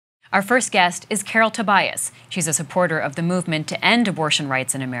Our first guest is Carol Tobias. She's a supporter of the movement to end abortion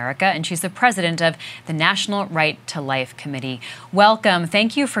rights in America, and she's the president of the National Right to Life Committee. Welcome.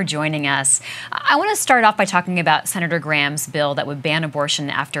 Thank you for joining us. I want to start off by talking about Senator Graham's bill that would ban abortion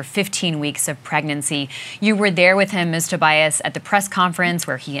after 15 weeks of pregnancy. You were there with him, Ms. Tobias, at the press conference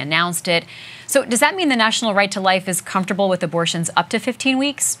where he announced it. So does that mean the National Right to Life is comfortable with abortions up to 15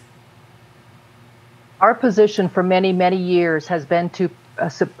 weeks? Our position for many, many years has been to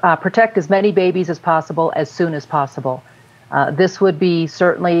protect as many babies as possible as soon as possible. This would be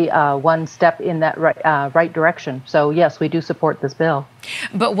certainly one step in that right direction. So yes, we do support this bill.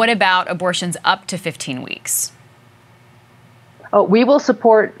 But what about abortions up to 15 weeks? Oh, we will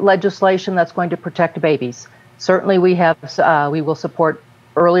support legislation that's going to protect babies. Certainly we will support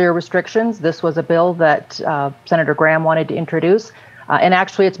earlier restrictions. This was a bill that Senator Graham wanted to introduce. And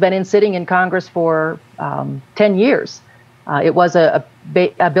actually, it's been sitting in Congress for 10 years. It was a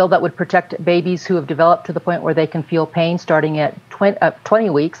bill that would protect babies who have developed to the point where they can feel pain starting at 20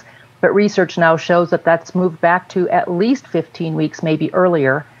 weeks. But research now shows that that's moved back to at least 15 weeks, maybe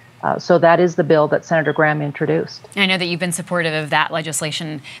earlier. So that is the bill that Senator Graham introduced. I know that you've been supportive of that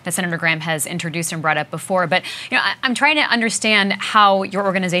legislation that Senator Graham has introduced and brought up before, but I'm trying to understand how your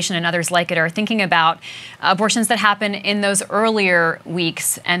organization and others like it are thinking about abortions that happen in those earlier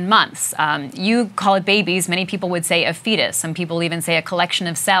weeks and months. You call it babies. Many people would say a fetus. Some people even say a collection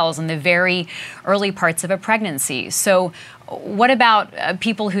of cells in the very early parts of a pregnancy. So what about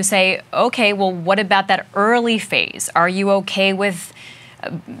people who say, okay, well, what about that early phase? Are you okay with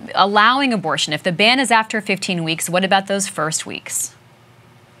allowing abortion? If the ban is after 15 weeks, what about those first weeks?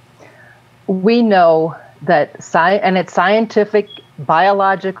 We know that, and it's scientific,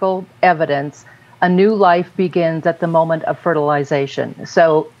 biological evidence, a new life begins at the moment of fertilization.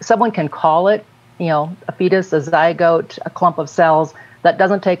 So someone can call it, a fetus, a zygote, a clump of cells. That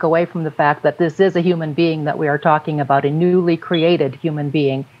doesn't take away from the fact that this is a human being that we are talking about, a newly created human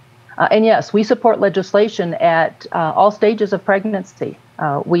being. And yes, we support legislation at all stages of pregnancy.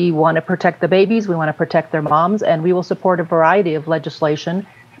 We want to protect the babies, we want to protect their moms, and we will support a variety of legislation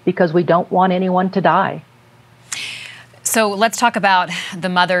because we don't want anyone to die. So let's talk about the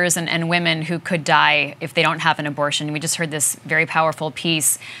mothers and women who could die if they don't have an abortion. We just heard this very powerful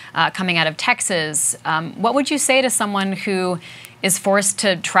piece coming out of Texas. What would you say to someone who is forced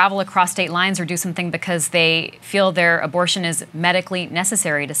to travel across state lines or do something because they feel their abortion is medically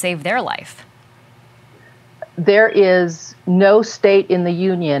necessary to save their life? There is no state in the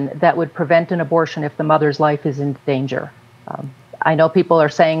union that would prevent an abortion if the mother's life is in danger. I know people are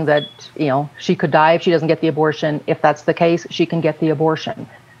saying that, she could die if she doesn't get the abortion. If that's the case, she can get the abortion.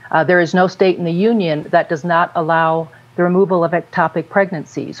 There is no state in the union that does not allow the removal of ectopic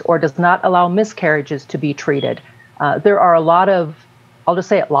pregnancies or does not allow miscarriages to be treated. There are a lot of, I'll just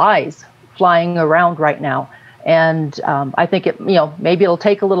say it, lies flying around right now. And I think maybe it'll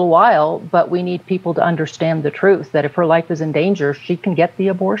take a little while, but we need people to understand the truth that if her life is in danger, she can get the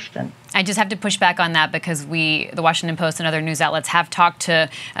abortion. I just have to push back on that because the Washington Post and other news outlets have talked to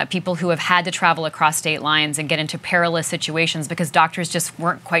people who have had to travel across state lines and get into perilous situations because doctors just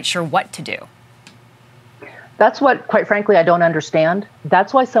weren't quite sure what to do. That's what, quite frankly, I don't understand.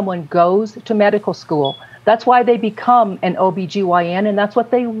 That's why someone goes to medical school. That's why they become an OBGYN, and that's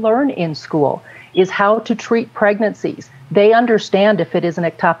what they learn in school, is how to treat pregnancies. They understand if it is an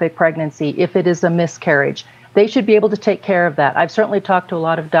ectopic pregnancy, if it is a miscarriage. They should be able to take care of that. I've certainly talked to a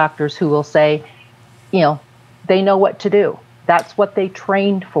lot of doctors who will say, they know what to do. That's what they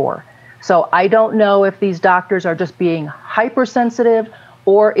trained for. So I don't know if these doctors are just being hypersensitive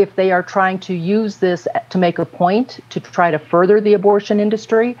or if they are trying to use this to make a point to try to further the abortion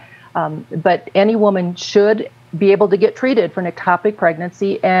industry. But any woman should be able to get treated for an ectopic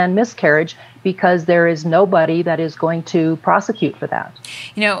pregnancy and miscarriage because there is nobody that is going to prosecute for that.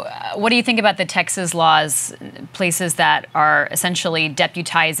 What do you think about the Texas laws, places that are essentially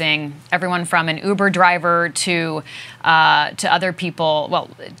deputizing everyone from an Uber driver to other people? Well,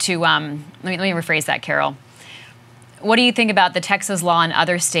 let me rephrase that, Carol. What do you think about the Texas law in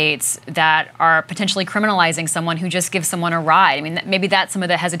other states that are potentially criminalizing someone who just gives someone a ride? I mean, maybe that's some of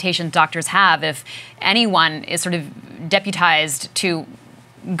the hesitation doctors have if anyone is sort of deputized to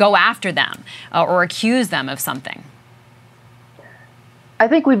go after them or accuse them of something. I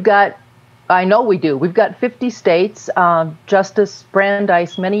think I know we do. We've got 50 states. Justice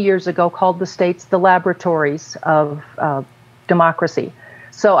Brandeis many years ago called the states the laboratories of democracy.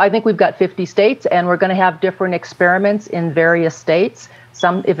 So I think we've got 50 states, and we're going to have different experiments in various states.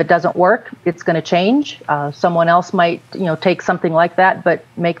 Some, if it doesn't work, it's going to change. Someone else might, take something like that, but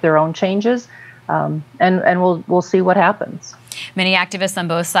make their own changes, and we'll see what happens. Many activists on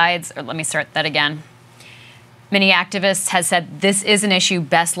both sides, or let me start that again. Many activists have said this is an issue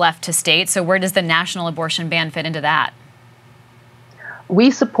best left to states. So where does the national abortion ban fit into that?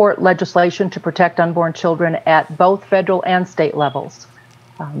 We support legislation to protect unborn children at both federal and state levels.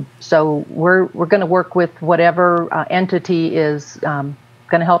 So we're going to work with whatever entity is going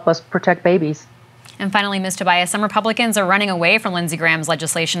to help us protect babies. And finally, Ms. Tobias, some Republicans are running away from Lindsey Graham's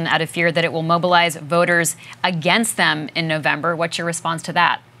legislation out of fear that it will mobilize voters against them in November. What's your response to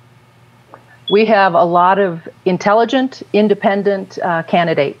that? We have a lot of intelligent, independent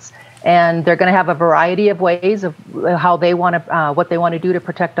candidates, and they're going to have a variety of ways of how they want to, what they want to do to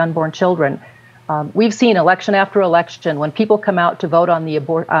protect unborn children. We've seen election after election when people come out to vote on the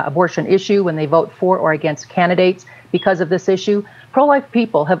abortion issue, when they vote for or against candidates because of this issue, pro-life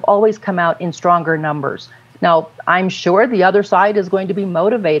people have always come out in stronger numbers. Now, I'm sure the other side is going to be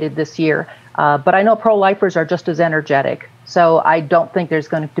motivated this year, but I know pro-lifers are just as energetic. So I don't think there's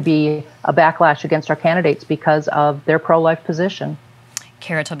going to be a backlash against our candidates because of their pro-life position.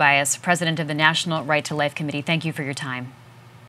 Cara Tobias, president of the National Right to Life Committee, thank you for your time.